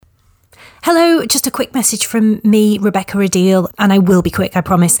So just a quick message from me, Rebecca Adil, and I will be quick, I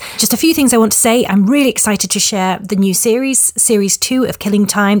promise. Just a few things I want to say. I'm really excited to share the new series 2 of Killing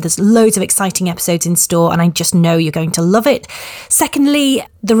Time. There's loads of exciting episodes in store, and I just know you're going to love it. Secondly,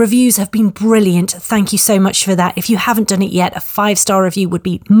 the reviews have been brilliant. Thank you so much for that. If you haven't done it yet, a 5-star review would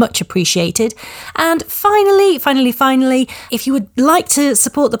be much appreciated. And finally, if you would like to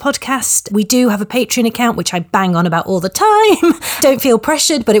support the podcast, we do have a Patreon account, which I bang on about all the time. Don't feel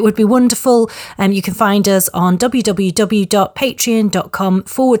pressured, but it would be wonderful. You can find us on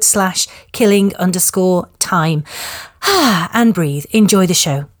www.patreon.com/killing_time. And breathe. Enjoy the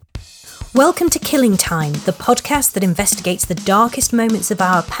show. Welcome to Killing Time, the podcast that investigates the darkest moments of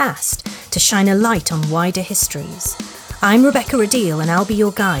our past to shine a light on wider histories. I'm Rebecca Adil and I'll be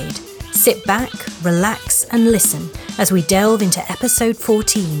your guide. Sit back, relax and listen as we delve into episode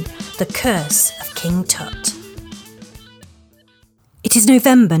 14, The Curse of King Tut. It is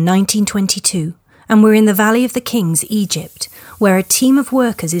November 1922 and we're in the Valley of the Kings, Egypt, where a team of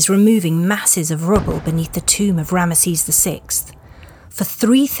workers is removing masses of rubble beneath the tomb of Ramesses VI. For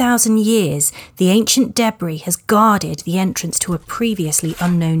 3,000 years, the ancient debris has guarded the entrance to a previously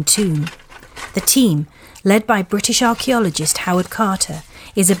unknown tomb. The team, led by British archaeologist Howard Carter,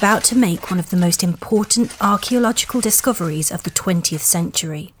 is about to make one of the most important archaeological discoveries of the 20th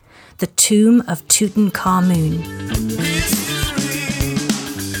century, the tomb of Tutankhamun.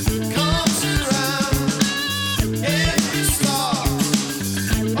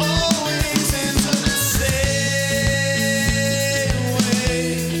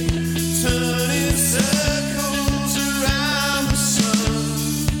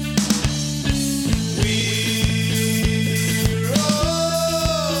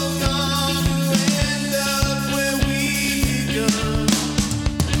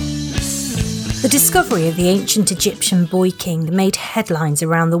 The discovery of the ancient Egyptian boy king made headlines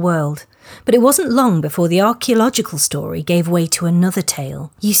around the world, but it wasn't long before the archaeological story gave way to another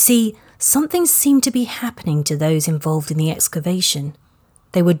tale. You see, something seemed to be happening to those involved in the excavation.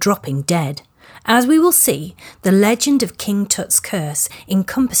 They were dropping dead. As we will see, the legend of King Tut's curse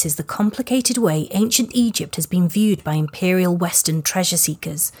encompasses the complicated way ancient Egypt has been viewed by imperial Western treasure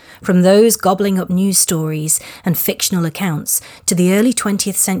seekers, from those gobbling up news stories and fictional accounts to the early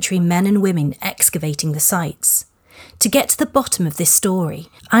 20th century men and women excavating the sites. To get to the bottom of this story,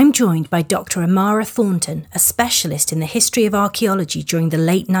 I'm joined by Dr. Amara Thornton, a specialist in the history of archaeology during the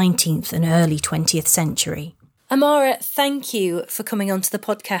late 19th and early 20th century. Amara, thank you for coming onto the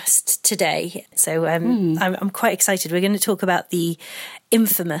podcast today. So I'm quite excited. We're going to talk about the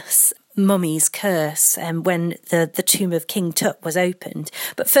infamous mummy's curse when the tomb of King Tut was opened.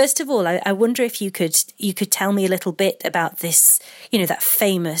 But first of all, I wonder if you could tell me a little bit about this, that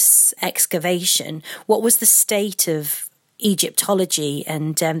famous excavation. What was the state of Egyptology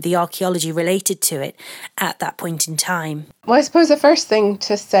and the archaeology related to it at that point in time? Well, I suppose the first thing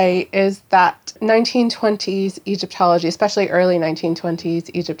to say is that 1920s Egyptology, especially early 1920s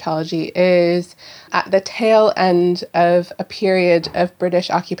Egyptology, is at the tail end of a period of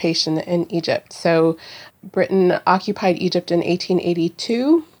British occupation in Egypt. So Britain occupied Egypt in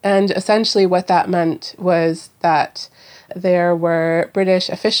 1882, and essentially what that meant was that there were British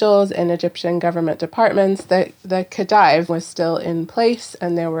officials in Egyptian government departments. The Khedive was still in place,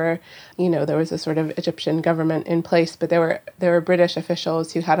 and there was a sort of Egyptian government in place, but there were British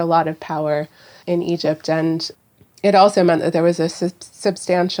officials who had a lot of power in Egypt, and it also meant that there was a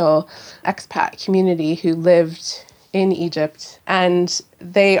substantial expat community who lived in Egypt, and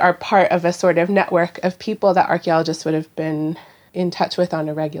they are part of a sort of network of people that archaeologists would have been in touch with on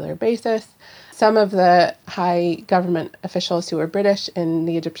a regular basis. Some of the high government officials who were British in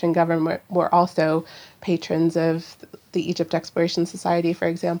the Egyptian government were also patrons of the Egypt Exploration Society, for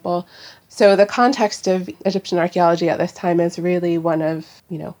example. So the context of Egyptian archaeology at this time is really one of,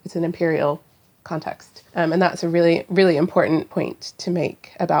 it's an imperial context. And that's a really, really important point to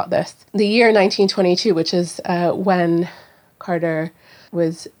make about this. The year 1922, which is when Carter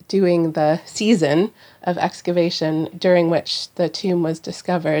was doing the season of excavation during which the tomb was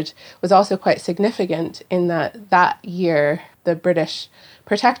discovered, was also quite significant in that year the British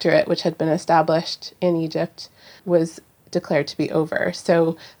protectorate, which had been established in Egypt, was declared to be over.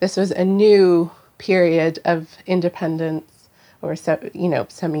 So this was a new period of independence, or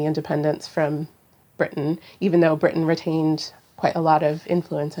semi-independence from Britain, even though Britain retained quite a lot of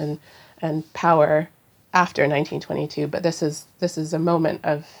influence and power after 1922, but this is a moment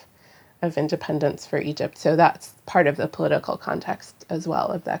of independence for Egypt. So that's part of the political context as well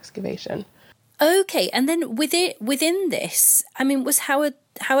of the excavation. Okay, and then within this, was Howard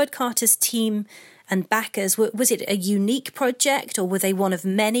Carter's team and backers. Was it a unique project, or were they one of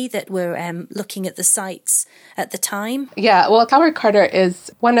many that were looking at the sites at the time? Yeah, well, Howard Carter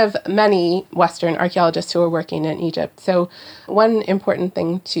is one of many Western archaeologists who are working in Egypt. So one important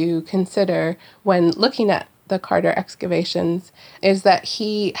thing to consider when looking at the Carter excavations is that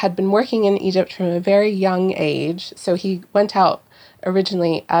he had been working in Egypt from a very young age. So he went out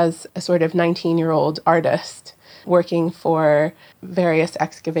originally as a sort of 19-year-old artist, working for various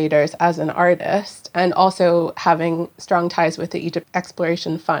excavators as an artist, and also having strong ties with the Egypt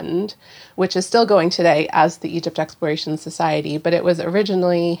Exploration Fund, which is still going today as the Egypt Exploration Society, but it was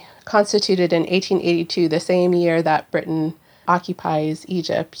originally constituted in 1882, the same year that Britain occupies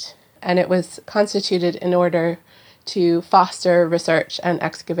Egypt. And it was constituted in order to foster research and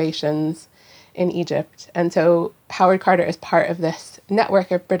excavations in Egypt. And so Howard Carter is part of this network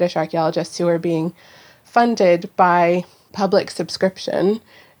of British archaeologists who are being funded by public subscription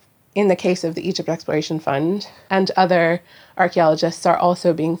in the case of the Egypt Exploration Fund, and other archaeologists are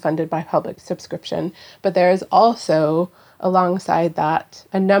also being funded by public subscription. But there is also, alongside that,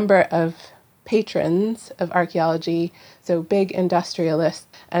 a number of patrons of archaeology, so big industrialists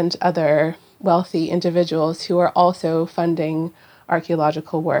and other wealthy individuals who are also funding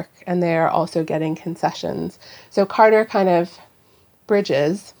archaeological work, and they are also getting concessions. So Carter kind of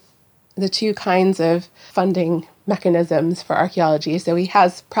bridges the two kinds of funding mechanisms for archaeology. So he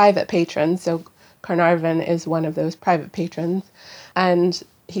has private patrons, so Carnarvon is one of those private patrons, and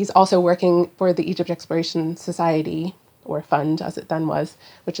he's also working for the Egypt Exploration Society, or Fund as it then was,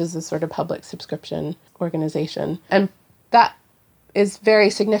 which is a sort of public subscription organization. And that is very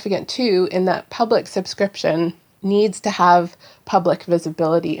significant too, in that public subscription needs to have public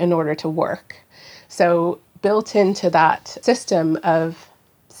visibility in order to work. So built into that system of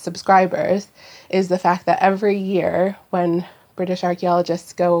subscribers is the fact that every year when British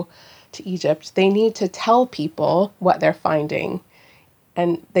archaeologists go to Egypt, they need to tell people what they're finding.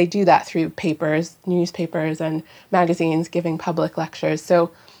 And they do that through papers, newspapers, and magazines, giving public lectures.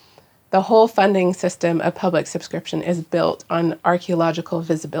 So the whole funding system of public subscription is built on archaeological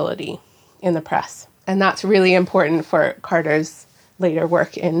visibility in the press. And that's really important for Carter's later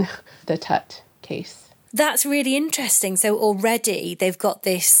work in the Tut case. That's really interesting. So already they've got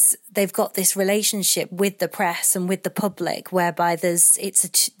this relationship with the press and with the public, whereby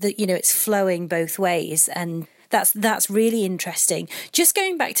it's flowing both ways, and that's really interesting. Just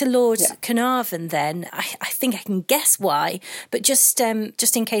going back to Lord Carnarvon, then I think I can guess why, but just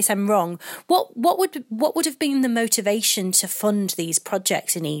in case I'm wrong, what would have been the motivation to fund these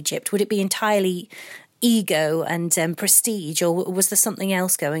projects in Egypt? Would it be entirely ego and prestige, or was there something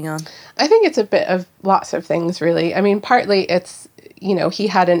else going on? I think it's a bit of lots of things, really. I mean, partly it's, he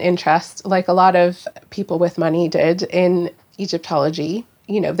had an interest, like a lot of people with money did, in Egyptology.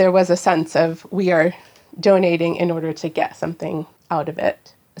 There was a sense of, we are donating in order to get something out of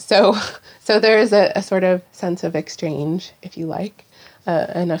it. So there is a sort of sense of exchange, if you like,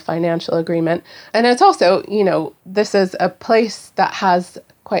 and a financial agreement. And it's also, this is a place that has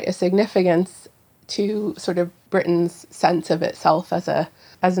quite a significance to sort of Britain's sense of itself as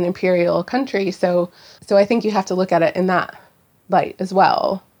an imperial country. So I think you have to look at it in that light as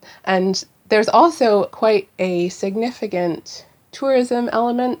well. And there's also quite a significant tourism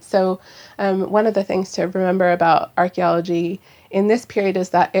element. So one of the things to remember about archaeology in this period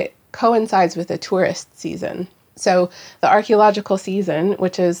is that it coincides with a tourist season. So the archaeological season,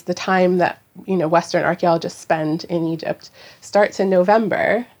 which is the time that Western archaeologists spend in Egypt, starts in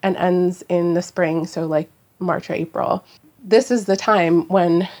November and ends in the spring, so like March or April. This is the time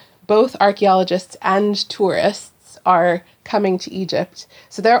when both archaeologists and tourists are coming to Egypt.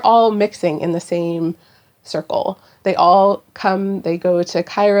 So they're all mixing in the same circle. They all come, they go to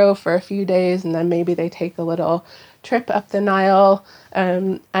Cairo for a few days, and then maybe they take a little trip up the Nile.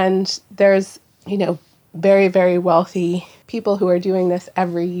 And there's, very, very wealthy people who are doing this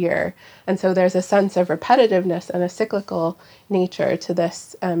every year. And so there's a sense of repetitiveness and a cyclical nature to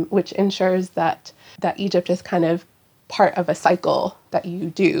this, which ensures that Egypt is kind of part of a cycle that you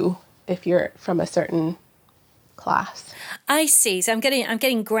do if you're from a certain class. I see. So I'm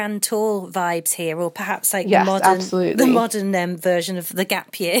getting Grand Tour vibes here, or perhaps like yes, the modern version of the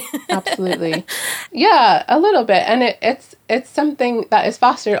gap year. Absolutely. Yeah, a little bit. And it's something that is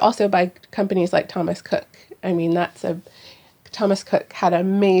fostered also by companies like Thomas Cook. I mean, Thomas Cook had a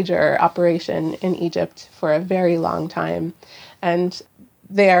major operation in Egypt for a very long time. And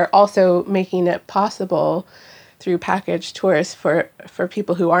they are also making it possible through package tours for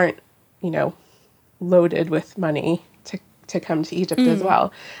people who aren't, loaded with money to come to Egypt as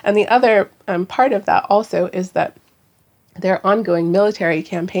well. And the other part of that also is that there are ongoing military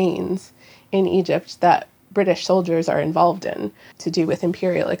campaigns in Egypt that British soldiers are involved in to do with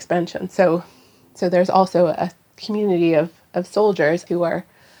imperial expansion. So there's also a community of soldiers who are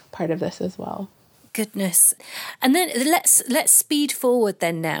part of this as well. Goodness. And then let's speed forward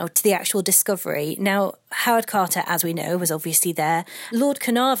then now to the actual discovery. Now, Howard Carter, as we know, was obviously there. Lord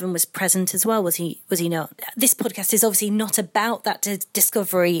Carnarvon was present as well, was he not? This podcast is obviously not about that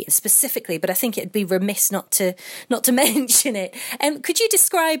discovery specifically, but I think it'd be remiss not to mention it. Could you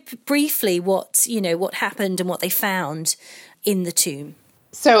describe briefly what happened and what they found in the tomb?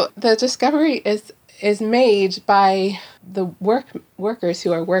 So the discovery is made by the workers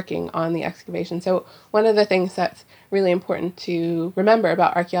who are working on the excavation. So one of the things that's really important to remember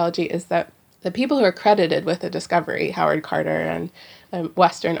about archaeology is that the people who are credited with the discovery, Howard Carter and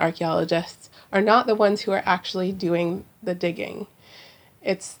Western archaeologists, are not the ones who are actually doing the digging.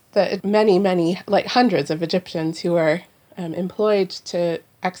 It's the many, like hundreds of Egyptians who are employed to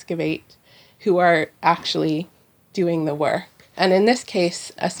excavate who are actually doing the work. And in this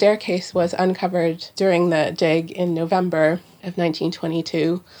case, a staircase was uncovered during the dig in November of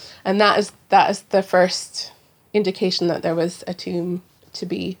 1922. And that is the first indication that there was a tomb to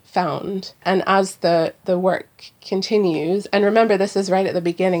be found. And as the work continues, and remember, this is right at the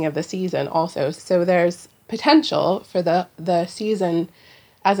beginning of the season also, so there's potential for the season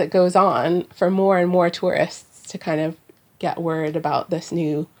as it goes on for more and more tourists to kind of get word about this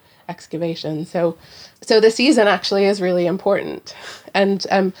new excavation. So the season actually is really important. And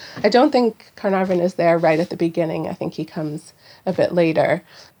I don't think Carnarvon is there right at the beginning. I think he comes a bit later.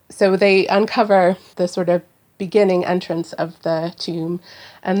 So they uncover the sort of beginning entrance of the tomb,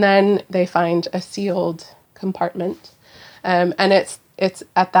 and then they find a sealed compartment. And it's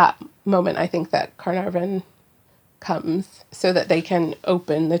at that moment, I think, that Carnarvon comes so that they can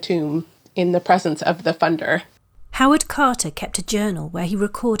open the tomb in the presence of the funder. Howard Carter kept a journal where he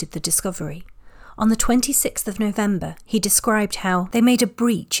recorded the discovery. On the 26th of November, he described how they made a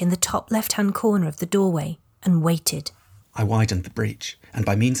breach in the top left-hand corner of the doorway and waited. I widened the breach, and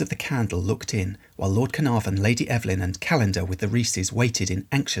by means of the candle looked in, while Lord Carnarvon, Lady Evelyn and Calendar with the Reeses waited in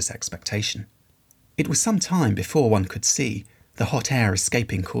anxious expectation. It was some time before one could see. The hot air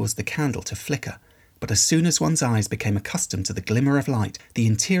escaping caused the candle to flicker, but as soon as one's eyes became accustomed to the glimmer of light, the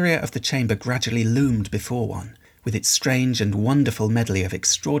interior of the chamber gradually loomed before one, with its strange and wonderful medley of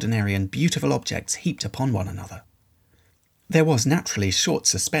extraordinary and beautiful objects heaped upon one another. There was naturally short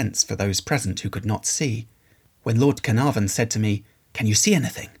suspense for those present who could not see. When Lord Carnarvon said to me, "Can you see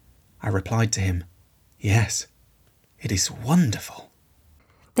anything?" I replied to him, "Yes, it is wonderful."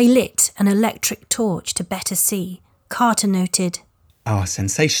 They lit an electric torch to better see. Carter noted, "Our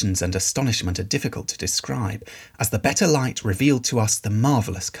sensations and astonishment are difficult to describe, as the better light revealed to us the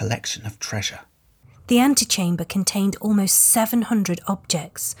marvellous collection of treasure." The antechamber contained almost 700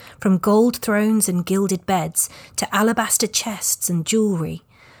 objects, from gold thrones and gilded beds to alabaster chests and jewellery.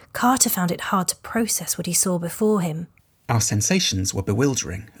 Carter found it hard to process what he saw before him. Our sensations were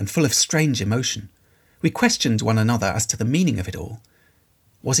bewildering and full of strange emotion. We questioned one another as to the meaning of it all.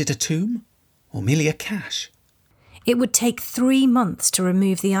 Was it a tomb, or merely a cache? It would take 3 months to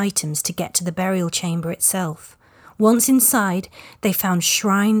remove the items to get to the burial chamber itself. Once inside, they found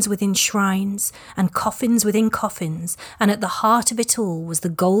shrines within shrines and coffins within coffins, and at the heart of it all was the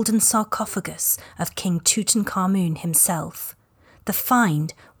golden sarcophagus of King Tutankhamun himself. The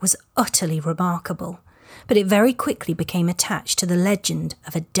find was utterly remarkable, but it very quickly became attached to the legend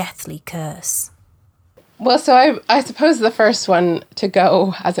of a deathly curse. Well, so I suppose the first one to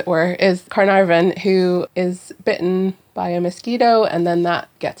go, as it were, is Carnarvon, who is bitten by a mosquito, and then that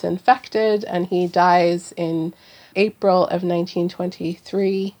gets infected, and he dies in April of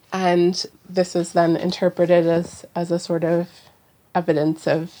 1923. And this is then interpreted as a sort of evidence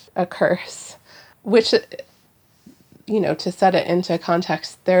of a curse, which, you know, to set it into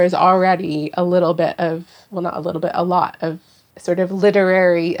context, there is already a little bit of, well, not a little bit, a lot of sort of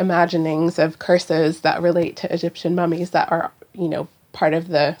literary imaginings of curses that relate to Egyptian mummies that are, you know, part of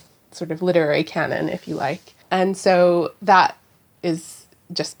the sort of literary canon, if you like. And so that is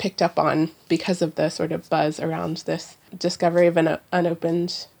just picked up on because of the sort of buzz around this discovery of an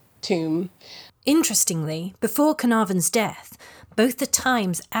unopened tomb. Interestingly, before Carnarvon's death, both the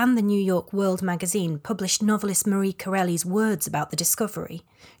Times and the New York World magazine published novelist Marie Corelli's words about the discovery.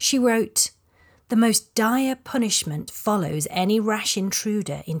 She wrote, "The most dire punishment follows any rash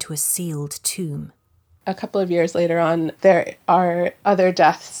intruder into a sealed tomb." A couple of years later on, there are other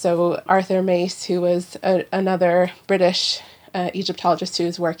deaths. So Arthur Mace, who was another British Egyptologist who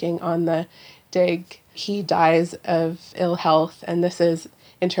was working on the dig. He dies of ill health, and this is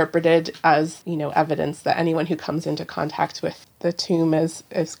interpreted as, evidence that anyone who comes into contact with the tomb is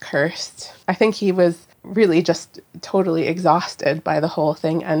cursed. I think he was really just totally exhausted by the whole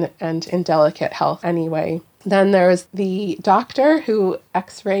thing and in delicate health anyway. Then there's the doctor who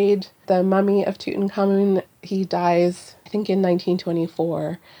x-rayed the mummy of Tutankhamun. He dies, I think, in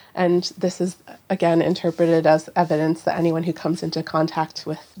 1924. And this is, again, interpreted as evidence that anyone who comes into contact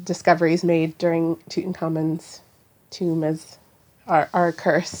with discoveries made during Tutankhamun's tomb are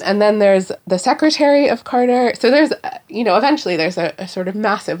cursed. And then there's the secretary of Carter. So there's, eventually there's a sort of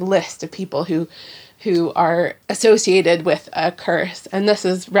massive list of people who are associated with a curse. And this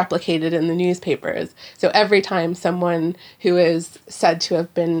is replicated in the newspapers. So every time someone who is said to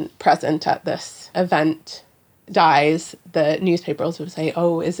have been present at this event dies, the newspapers would say,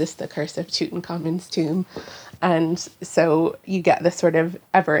 "Oh, is this the curse of Tutankhamun's tomb?" And so you get this sort of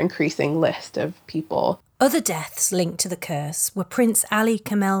ever-increasing list of people. Other deaths linked to the curse were Prince Ali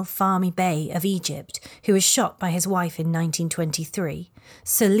Kamel Fahmy Bey of Egypt, who was shot by his wife in 1923,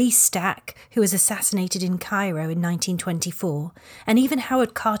 Sir Lee Stack, who was assassinated in Cairo in 1924, and even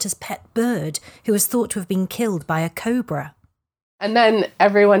Howard Carter's pet bird, who was thought to have been killed by a cobra. And then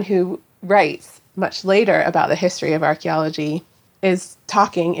everyone who writes much later about the history of archaeology is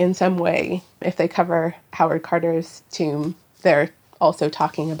talking in some way. If they cover Howard Carter's tomb, they're also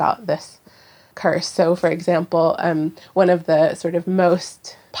talking about this curse. So, for example, one of the sort of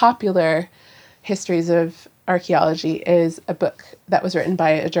most popular histories of archaeology is a book that was written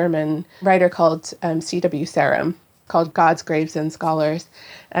by a German writer called C.W. Sarum, called Gods, Graves, and Scholars.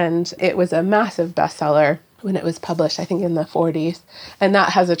 And it was a massive bestseller when it was published, I think in the 40s. And that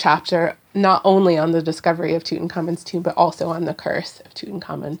has a chapter not only on the discovery of Tutankhamun's tomb, but also on the curse of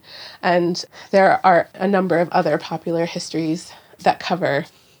Tutankhamun. And there are a number of other popular histories that cover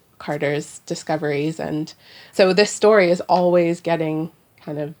Carter's discoveries. And so this story is always getting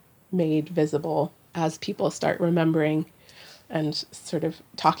kind of made visible as people start remembering and sort of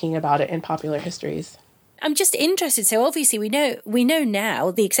talking about it in popular histories. I'm just interested. So obviously we know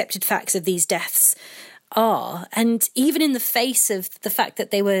now the accepted facts of these deaths are, and even in the face of the fact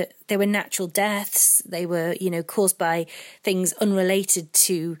that they were natural deaths, they were, caused by things unrelated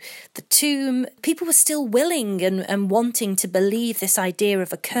to the tomb, people were still willing and wanting to believe this idea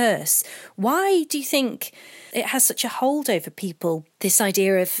of a curse. Why do you think it has such a hold over people, this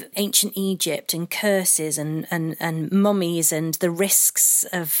idea of ancient Egypt and curses and mummies and the risks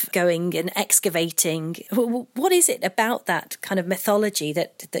of going and excavating? What is it about that kind of mythology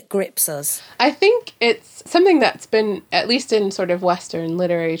that grips us? I think it's something that's been, at least in sort of Western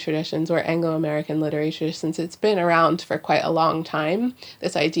literary traditions or Anglo-American literary traditions, it's been around for quite a long time,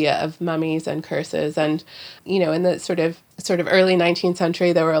 this idea of mummies and curses. And, in the sort of early 19th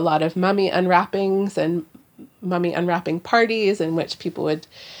century, there were a lot of mummy unwrappings and mummy unwrapping parties in which people would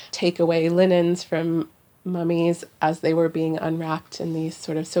take away linens from mummies as they were being unwrapped in these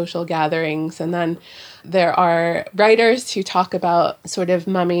sort of social gatherings. And then there are writers who talk about sort of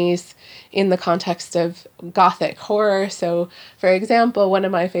mummies in the context of Gothic horror. So, for example, one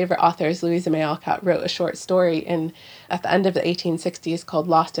of my favorite authors, Louisa May Alcott, wrote a short story at the end of the 1860s called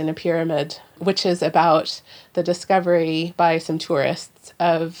Lost in a Pyramid, which is about the discovery by some tourists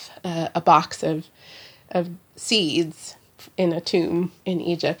of a box of seeds in a tomb in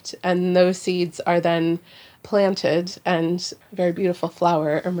Egypt. And those seeds are then planted and a very beautiful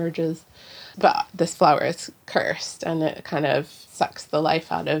flower emerges. But this flower is cursed and it kind of sucks the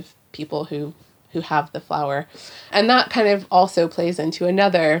life out of people who have the flower. And that kind of also plays into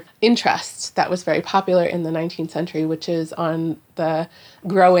another interest that was very popular in the 19th century, which is on the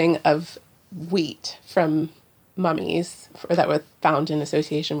growing of wheat from mummies, or that were found in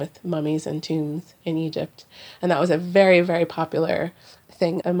association with mummies and tombs in Egypt. And that was a very, very popular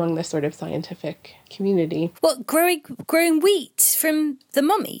thing among the sort of scientific community. What, growing wheat from the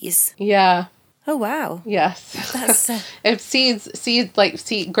mummies? Yeah. Oh, wow. Yes. That's if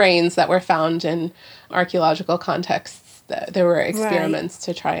seed grains that were found in archaeological contexts, there were experiments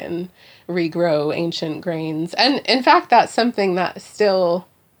to try and regrow ancient grains. And in fact, that's something that still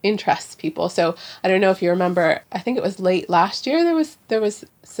interests people. So I don't know if you remember, I think it was late last year, there was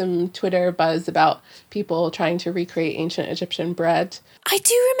some Twitter buzz about people trying to recreate ancient Egyptian bread. I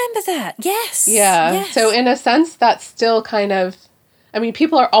do remember that. Yes. Yeah. Yes. So in a sense, that's still kind of,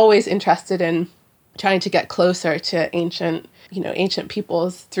 people are always interested in trying to get closer to ancient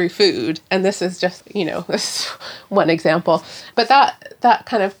peoples through food. And this is just, this is one example. But that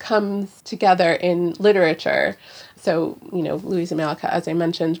kind of comes together in literature. So, Louisa May Alcott, as I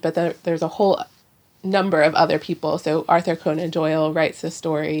mentioned, but there's a whole number of other people. So Arthur Conan Doyle writes a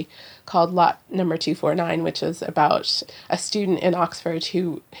story called Lot Number 249, which is about a student in Oxford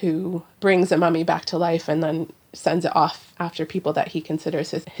who brings a mummy back to life and then sends it off after people that he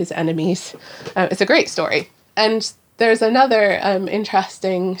considers his enemies. It's a great story. And there's another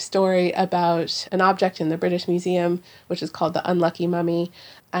interesting story about an object in the British Museum, which is called the Unlucky Mummy.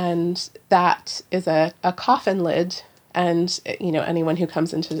 And that is a coffin lid. And, anyone who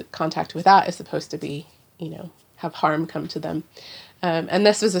comes into contact with that is supposed to be, have harm come to them. And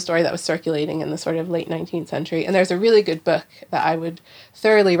this was a story that was circulating in the sort of late 19th century. And there's a really good book that I would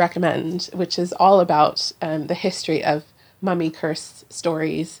thoroughly recommend, which is all about the history of mummy curse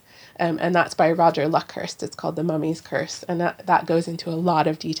stories. And that's by Roger Luckhurst. It's called The Mummy's Curse. And that goes into a lot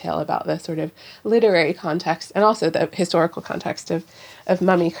of detail about the sort of literary context and also the historical context of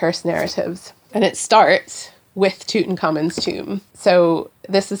mummy curse narratives. And it starts with Tutankhamun's tomb. So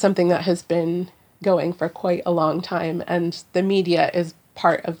this is something that has been going for quite a long time, and the media is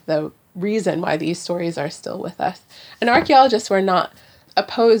part of the reason why these stories are still with us. And archaeologists were not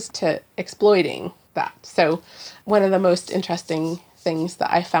opposed to exploiting that. So one of the most interesting things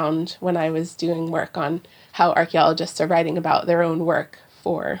that I found when I was doing work on how archaeologists are writing about their own work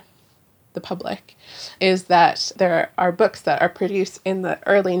for the public is that there are books that are produced in the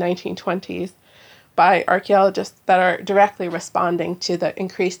early 1920s by archaeologists that are directly responding to the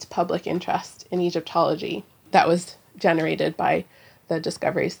increased public interest in Egyptology that was generated by the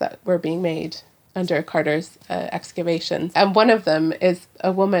discoveries that were being made under Carter's excavations. And one of them is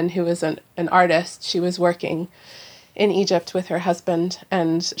a woman who is an artist. She was working in Egypt with her husband,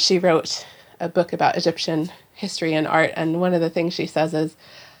 and she wrote a book about Egyptian history and art. And one of the things she says is,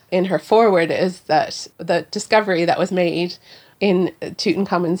 in her foreword, is that the discovery that was made in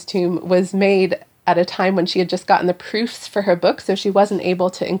Tutankhamun's tomb was made at a time when she had just gotten the proofs for her book, so she wasn't able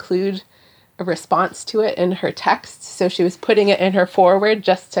to include a response to it in her text. So she was putting it in her foreword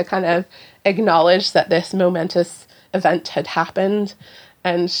just to kind of acknowledge that this momentous event had happened.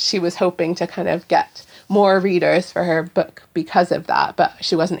 And she was hoping to kind of get more readers for her book because of that, but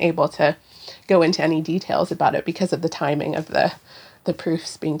she wasn't able to go into any details about it because of the timing of the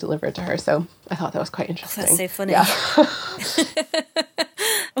proofs being delivered to her. So I thought that was quite interesting. That's so funny. Yeah.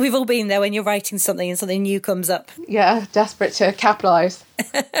 We've all been there when you're writing something and something new comes up. Yeah, desperate to capitalize.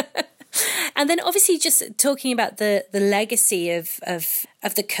 And then obviously just talking about the legacy of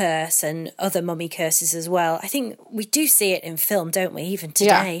the curse and other mummy curses as well. I think we do see it in film, don't we, even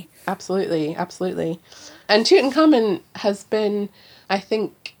today? Yeah, absolutely, absolutely. And Tutankhamun has been, I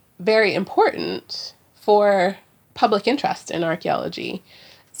think, very important for public interest in archaeology.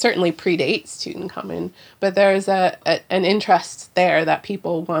 Certainly predates Tutankhamun, but there's an interest there that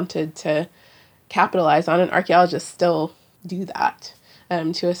people wanted to capitalize on, and archaeologists still do that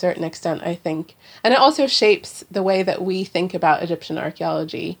to a certain extent, I think. And it also shapes the way that we think about Egyptian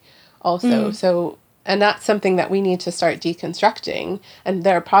archaeology also. So, and that's something that we need to start deconstructing. And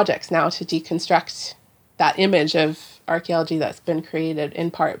there are projects now to deconstruct that image of archaeology that's been created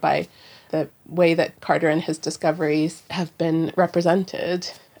in part by the way that Carter and his discoveries have been represented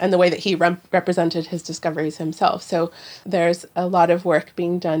and the way that he represented his discoveries himself. So there's a lot of work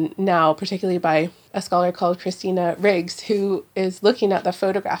being done now, particularly by a scholar called Christina Riggs, who is looking at the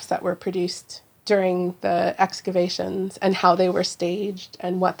photographs that were produced during the excavations and how they were staged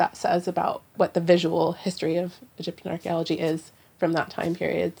and what that says about what the visual history of Egyptian archaeology is from that time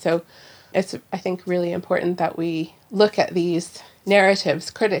period. So it's, I think, really important that we look at these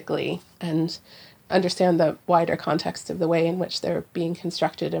narratives critically and understand the wider context of the way in which they're being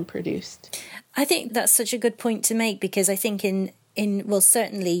constructed and produced. I think that's such a good point to make, because I think in well,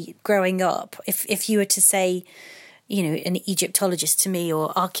 certainly growing up, if you were to say, you know, an Egyptologist to me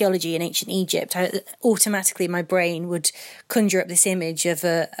or archaeology in ancient Egypt, automatically my brain would conjure up this image of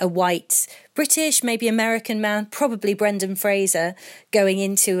a white British, maybe American man, probably Brendan Fraser, going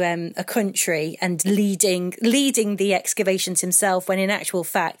into a country and leading the excavations himself, when in actual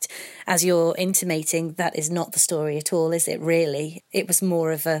fact, as you're intimating, that is not the story at all, is it really? It was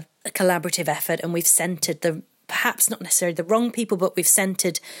more of a collaborative effort, and we've centred perhaps not necessarily the wrong people, but we've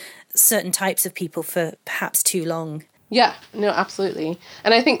centred certain types of people for perhaps too long. Yeah, no, absolutely.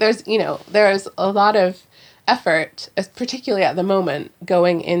 And I think there's a lot of effort, particularly at the moment,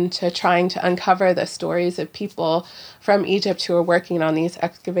 going into trying to uncover the stories of people from Egypt who are working on these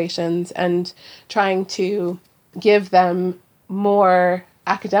excavations and trying to give them more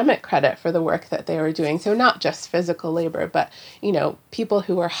academic credit for the work that they were doing. So not just physical labor, but, you know, people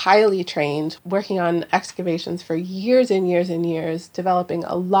who were highly trained, working on excavations for years and years and years, developing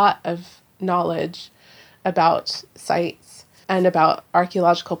a lot of knowledge about sites and about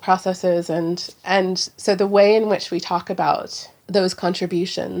archaeological processes. And so the way in which we talk about those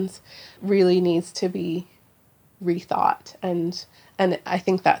contributions really needs to be rethought. And I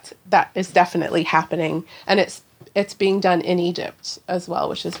think that is definitely happening. And it's being done in Egypt as well,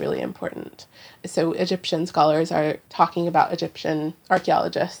 which is really important. So Egyptian scholars are talking about Egyptian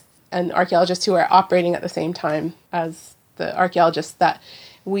archaeologists and archaeologists who are operating at the same time as the archaeologists that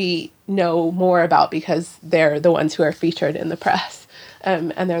we know more about because they're the ones who are featured in the press,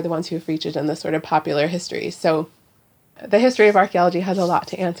 and they're the ones who are featured in the sort of popular history. So the history of archaeology has a lot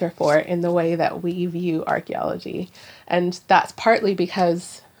to answer for in the way that we view archaeology. And that's partly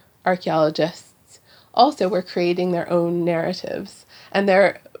because archaeologists also were creating their own narratives, and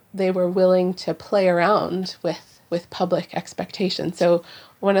they were willing to play around with public expectations. So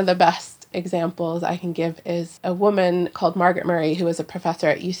one of the best examples I can give is a woman called Margaret Murray, who was a professor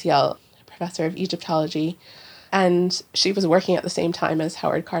at UCL, a professor of Egyptology, and she was working at the same time as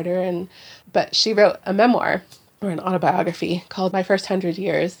Howard Carter, but she wrote a memoir or an autobiography called My First 100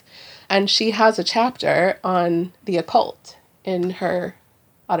 Years, and she has a chapter on the occult in her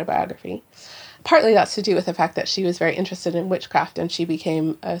autobiography. Partly that's to do with the fact that she was very interested in witchcraft and she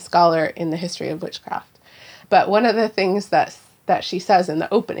became a scholar in the history of witchcraft. But one of the things that she says in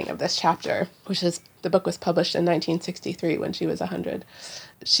the opening of this chapter, which is, the book was published in 1963 when she was 100,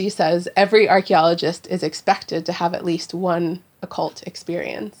 she says, every archaeologist is expected to have at least one occult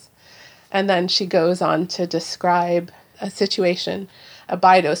experience. And then she goes on to describe a situation,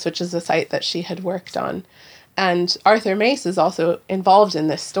 Abydos, which is a site that she had worked on. And Arthur Mace is also involved in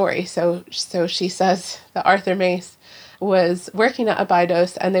this story. So she says that Arthur Mace was working at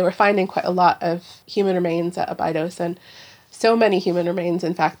Abydos, and they were finding quite a lot of human remains at Abydos, and so many human remains,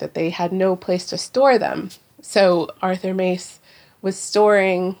 in fact, that they had no place to store them. So Arthur Mace was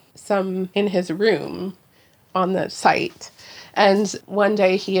storing some in his room on the site. And one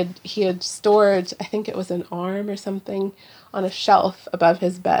day he had stored, I think it was an arm or something, on a shelf above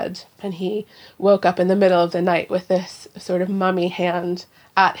his bed. And he woke up in the middle of the night with this sort of mummy hand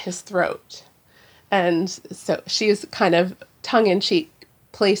at his throat. And so she's kind of tongue-in-cheek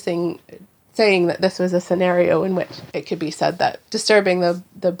saying that this was a scenario in which it could be said that disturbing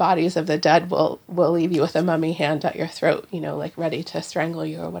the bodies of the dead will leave you with a mummy hand at your throat, like ready to strangle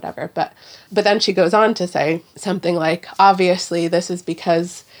you or whatever. But then she goes on to say something like, obviously this is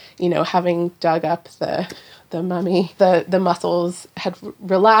because, having dug up the mummy, the muscles had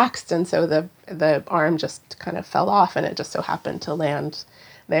relaxed, and so the arm just kind of fell off, and it just so happened to land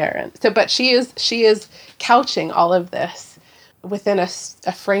there. And so, but she is couching all of this within a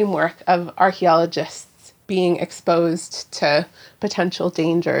framework of archaeologists being exposed to potential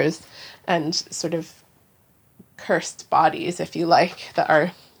dangers and sort of cursed bodies, if you like, that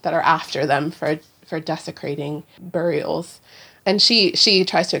are after them for desecrating burials. And she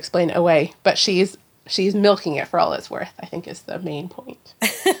tries to explain it away, but she's milking it for all it's worth, I think, is the main point.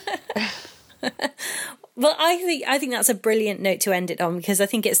 Well, I think that's a brilliant note to end it on, because I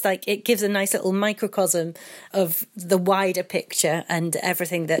think it's like it gives a nice little microcosm of the wider picture and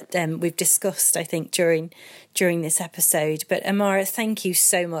everything that we've discussed, I think, during this episode. But Amara, thank you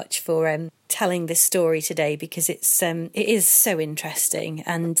so much for telling this story today, because it is so interesting,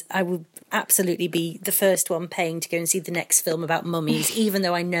 and I will absolutely be the first one paying to go and see the next film about mummies, even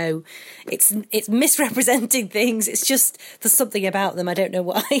though I know it's misrepresenting things. It's just there's something about them, I don't know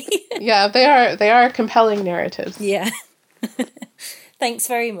why. Yeah, they are compelling narratives. Yeah. Thanks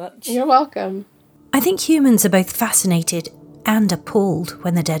very much. You're welcome. I think humans are both fascinated and appalled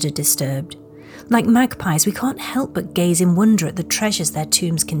when the dead are disturbed. Like magpies, we can't help but gaze in wonder at the treasures their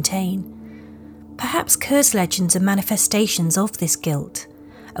tombs contain. Perhaps curse legends are manifestations of this guilt,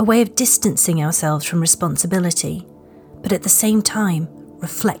 a way of distancing ourselves from responsibility, but at the same time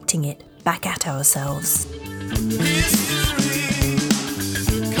reflecting it back at ourselves.